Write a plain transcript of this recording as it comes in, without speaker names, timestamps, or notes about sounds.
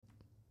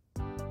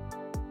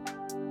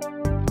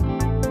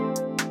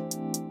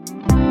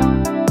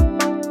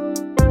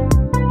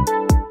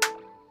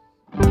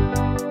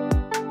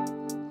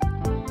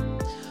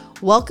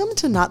Welcome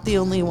to Not the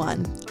Only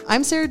One.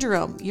 I'm Sarah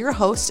Jerome, your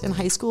host and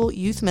high school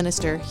youth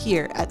minister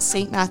here at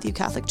St. Matthew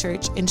Catholic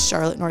Church in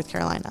Charlotte, North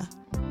Carolina.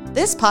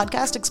 This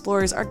podcast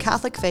explores our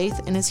Catholic faith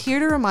and is here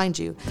to remind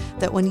you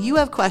that when you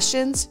have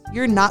questions,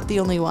 you're not the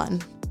only one.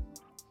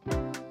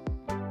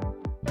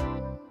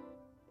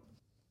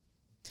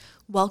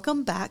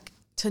 Welcome back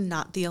to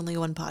Not the Only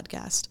One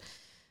podcast.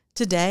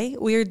 Today,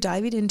 we are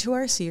diving into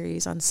our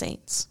series on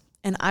saints,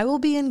 and I will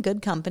be in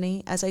good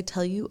company as I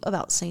tell you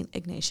about St.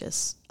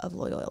 Ignatius of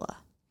Loyola.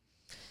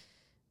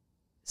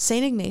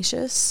 St.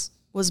 Ignatius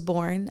was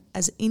born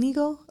as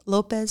Inigo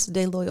López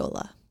de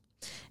Loyola,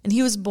 and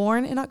he was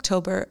born in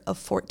October of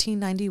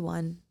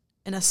 1491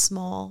 in a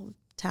small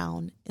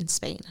town in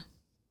Spain.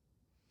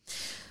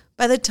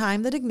 By the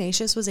time that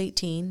Ignatius was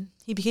 18,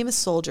 he became a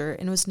soldier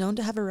and was known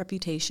to have a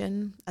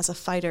reputation as a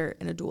fighter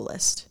and a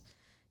duelist.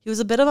 He was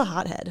a bit of a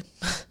hothead,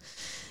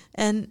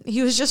 and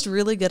he was just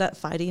really good at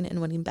fighting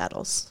and winning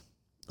battles.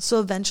 So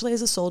eventually,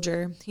 as a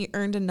soldier, he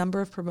earned a number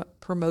of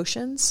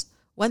promotions,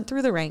 went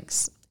through the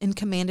ranks, and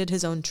commanded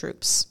his own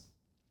troops.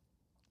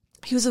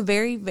 He was a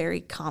very, very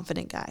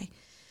confident guy.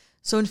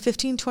 So in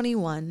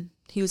 1521,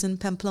 he was in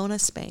Pamplona,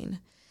 Spain,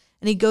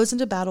 and he goes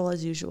into battle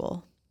as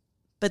usual.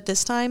 But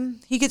this time,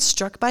 he gets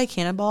struck by a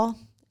cannonball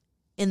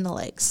in the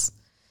legs.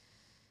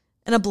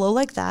 And a blow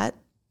like that,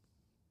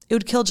 it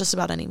would kill just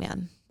about any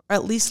man, or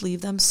at least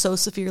leave them so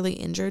severely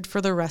injured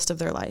for the rest of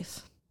their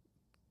life.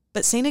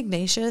 But St.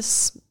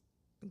 Ignatius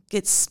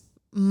gets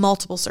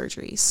multiple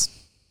surgeries.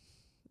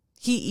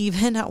 He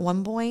even, at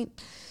one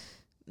point,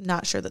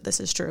 not sure that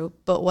this is true,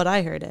 but what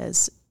I heard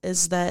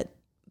is that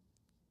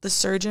the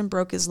surgeon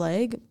broke his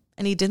leg,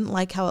 and he didn't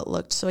like how it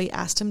looked, so he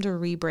asked him to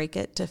re-break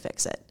it to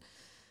fix it.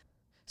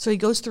 So he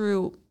goes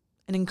through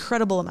an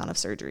incredible amount of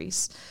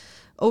surgeries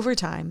over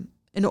time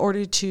in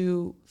order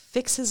to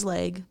fix his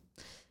leg,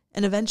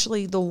 and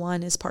eventually the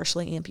one is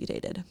partially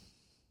amputated.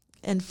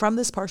 And from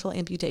this partial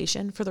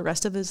amputation, for the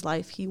rest of his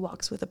life, he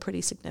walks with a pretty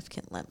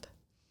significant limp.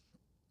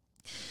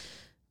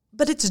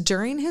 But it's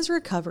during his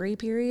recovery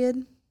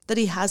period that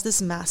he has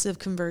this massive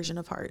conversion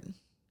of heart.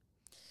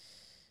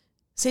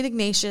 St.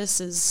 Ignatius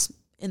is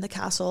in the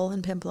castle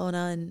in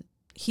Pamplona, and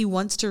he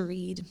wants to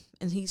read,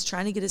 and he's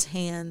trying to get his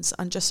hands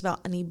on just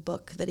about any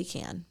book that he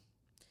can.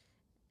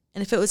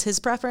 And if it was his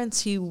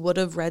preference, he would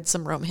have read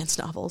some romance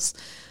novels.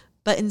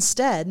 But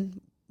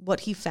instead,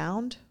 what he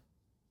found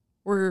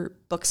were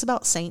books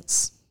about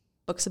saints,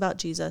 books about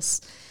Jesus.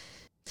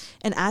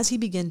 And as he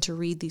began to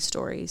read these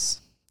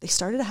stories, they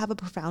started to have a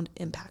profound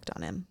impact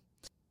on him.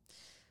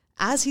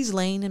 As he's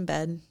laying in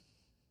bed,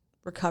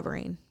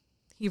 recovering,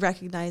 he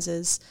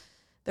recognizes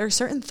there are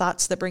certain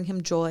thoughts that bring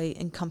him joy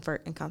and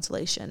comfort and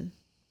consolation.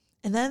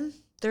 And then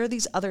there are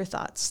these other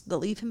thoughts that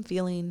leave him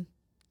feeling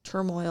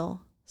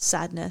turmoil,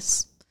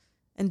 sadness,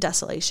 and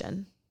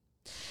desolation.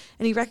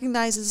 And he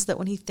recognizes that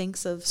when he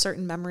thinks of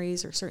certain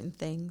memories or certain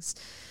things,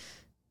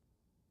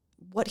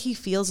 what he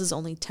feels is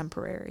only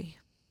temporary.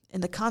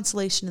 And the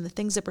consolation and the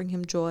things that bring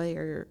him joy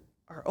are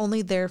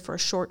only there for a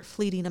short,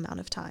 fleeting amount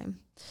of time.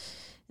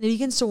 And he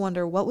begins to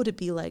wonder, what would it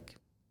be like?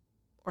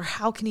 Or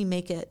how can he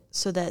make it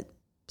so that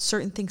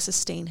certain things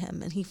sustain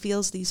him, and he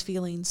feels these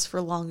feelings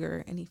for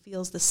longer, and he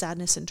feels the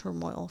sadness and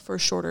turmoil for a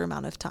shorter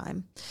amount of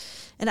time.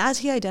 And as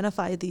he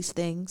identified these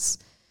things,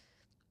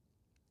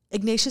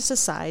 Ignatius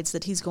decides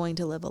that he's going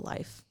to live a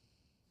life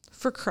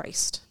for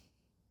Christ.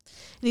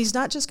 And he's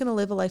not just going to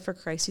live a life for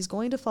Christ, he's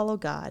going to follow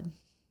God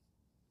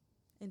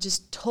and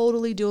just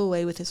totally do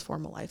away with his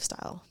formal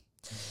lifestyle.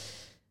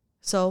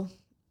 So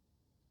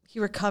he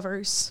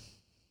recovers,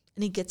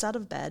 and he gets out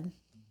of bed,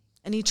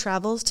 and he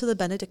travels to the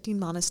Benedictine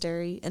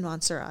monastery in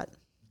Montserrat.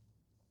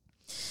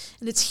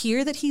 And it's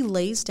here that he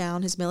lays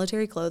down his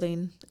military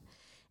clothing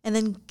and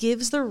then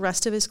gives the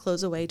rest of his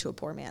clothes away to a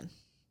poor man.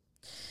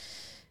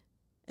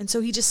 And so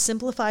he just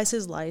simplifies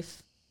his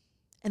life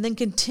and then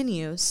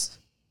continues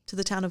to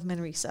the town of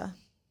Manresa.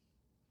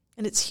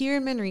 And it's here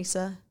in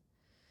Manresa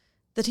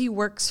that he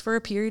works for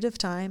a period of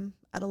time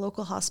at a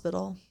local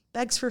hospital,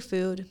 begs for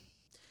food,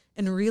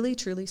 and really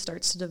truly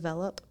starts to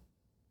develop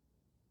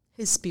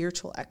his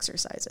spiritual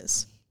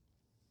exercises.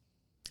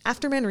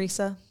 After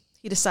Manresa,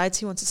 he decides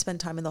he wants to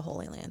spend time in the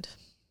Holy Land.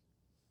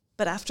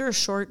 But after a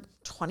short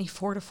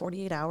 24 to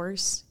 48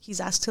 hours, he's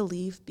asked to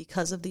leave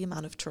because of the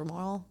amount of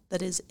turmoil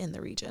that is in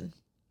the region.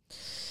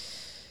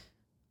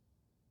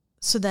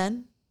 So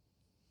then,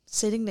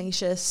 St.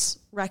 Ignatius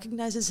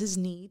recognizes his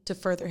need to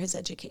further his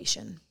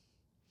education.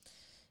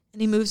 And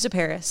he moves to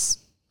Paris.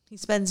 He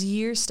spends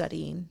years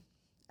studying.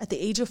 At the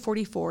age of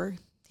 44,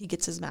 he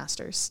gets his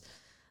master's.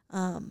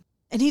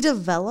 And he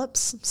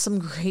develops some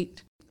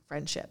great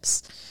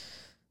friendships.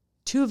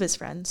 Two of his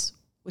friends,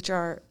 which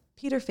are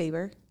Peter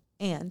Faber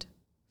and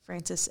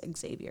Francis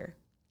Xavier.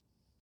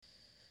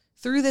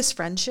 Through this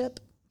friendship,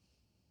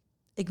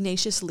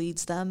 Ignatius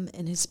leads them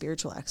in his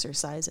spiritual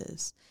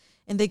exercises,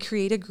 and they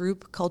create a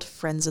group called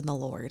Friends in the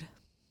Lord.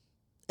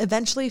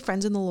 Eventually,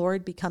 Friends in the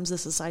Lord becomes the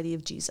Society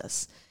of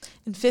Jesus.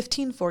 In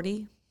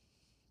 1540,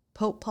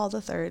 Pope Paul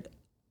III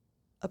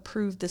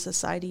approved the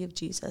Society of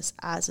Jesus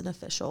as an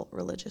official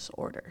religious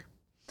order.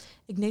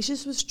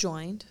 Ignatius was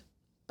joined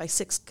by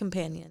 6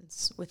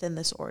 companions within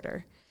this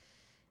order,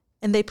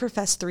 and they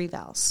professed 3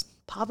 vows: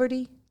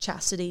 poverty,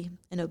 chastity,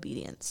 and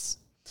obedience.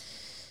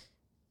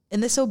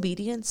 And this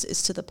obedience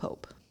is to the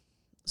Pope.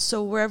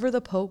 So wherever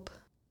the Pope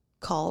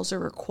calls or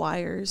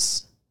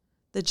requires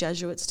the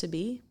Jesuits to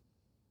be,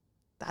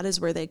 that is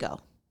where they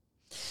go.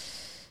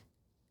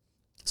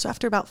 So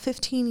after about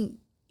 15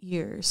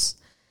 years,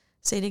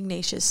 St.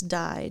 Ignatius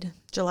died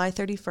July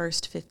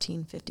 31st,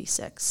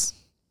 1556.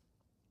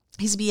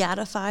 He's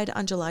beatified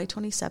on July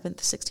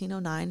 27th,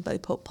 1609 by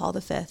Pope Paul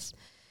V,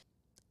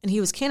 and he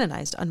was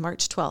canonized on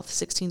March 12th,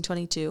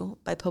 1622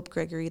 by Pope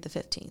Gregory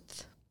XV.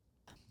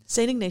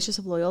 St. Ignatius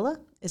of Loyola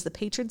is the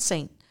patron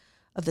saint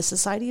of the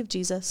Society of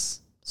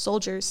Jesus,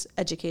 soldiers,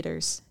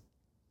 educators,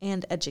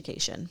 and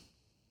education.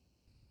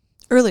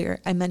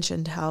 Earlier, I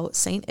mentioned how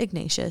St.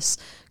 Ignatius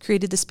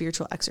created the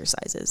spiritual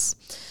exercises.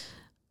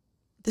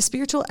 The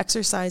spiritual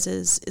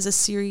exercises is a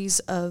series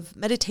of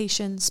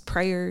meditations,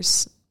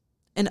 prayers,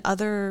 and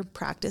other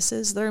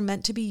practices that are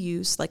meant to be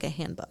used like a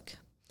handbook.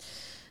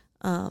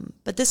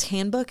 But this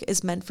handbook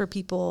is meant for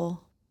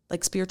people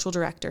like spiritual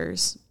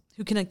directors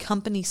who can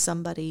accompany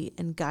somebody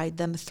and guide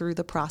them through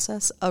the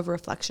process of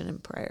reflection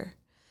and prayer.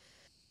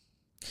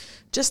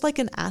 Just like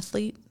an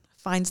athlete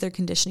finds their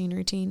conditioning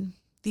routine,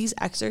 these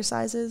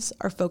exercises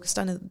are focused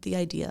on the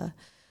idea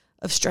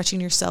of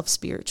stretching yourself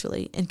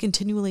spiritually and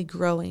continually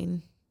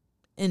growing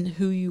in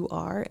who you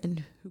are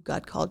and who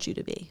God called you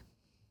to be.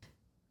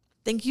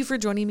 Thank you for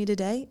joining me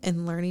today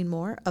and learning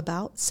more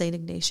about St.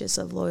 Ignatius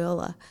of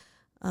Loyola.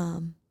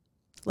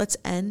 Let's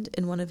end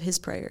in one of his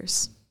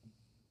prayers.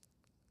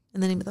 In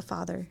the name of the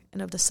Father,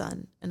 and of the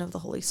Son, and of the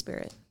Holy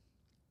Spirit.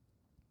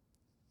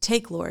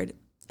 Take, Lord,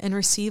 and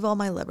receive all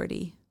my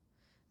liberty,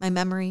 my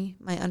memory,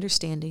 my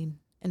understanding,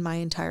 and my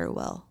entire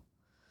will.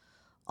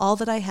 All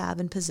that I have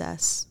and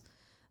possess,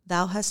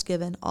 thou hast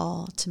given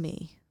all to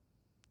me.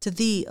 To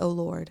thee, O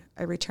Lord,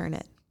 I return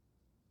it.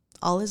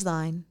 All is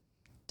thine.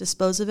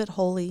 Dispose of it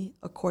wholly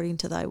according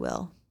to thy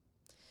will.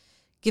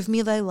 Give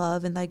me thy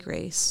love and thy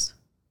grace,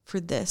 for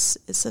this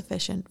is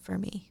sufficient for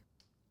me.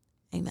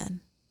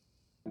 Amen.